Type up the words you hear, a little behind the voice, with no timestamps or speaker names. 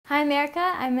Hi America,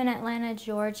 I'm in Atlanta,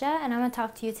 Georgia, and I'm going to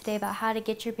talk to you today about how to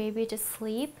get your baby to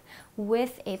sleep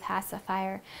with a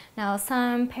pacifier. Now,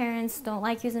 some parents don't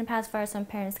like using a pacifier, some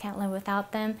parents can't live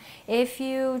without them. If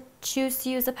you choose to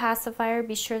use a pacifier,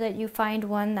 be sure that you find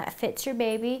one that fits your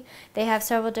baby. They have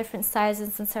several different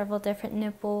sizes and several different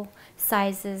nipple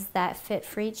sizes that fit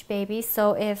for each baby.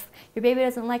 So if your baby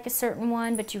doesn't like a certain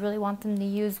one, but you really want them to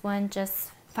use one,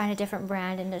 just find a different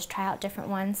brand and just try out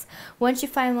different ones. Once you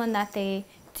find one that they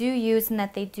do use and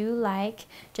that they do like,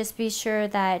 just be sure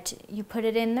that you put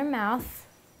it in their mouth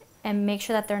and make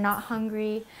sure that they're not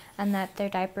hungry and that their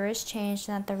diaper is changed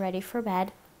and that they're ready for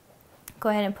bed. Go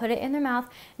ahead and put it in their mouth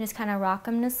and just kind of rock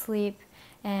them to sleep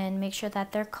and make sure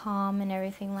that they're calm and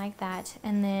everything like that.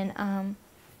 And then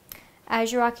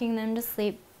as you're rocking them to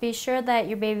sleep, be sure that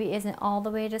your baby isn't all the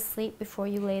way to sleep before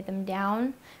you lay them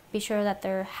down. Be sure that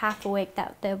they're half awake,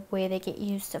 that the way they get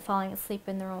used to falling asleep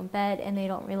in their own bed and they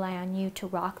don't rely on you to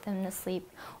rock them to sleep,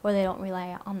 or they don't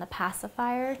rely on the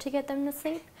pacifier to get them to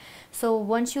sleep. So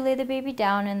once you lay the baby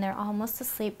down and they're almost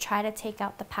asleep, try to take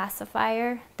out the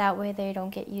pacifier. That way they don't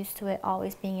get used to it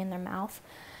always being in their mouth.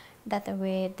 That the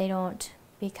way they don't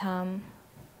become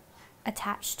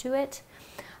attached to it.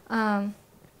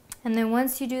 And then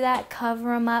once you do that,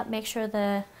 cover them up. Make sure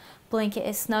the blanket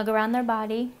is snug around their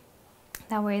body.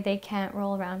 That way they can't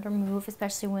roll around or move,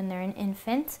 especially when they're an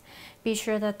infant. Be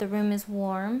sure that the room is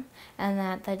warm and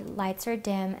that the lights are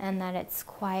dim and that it's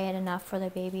quiet enough for the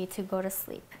baby to go to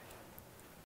sleep.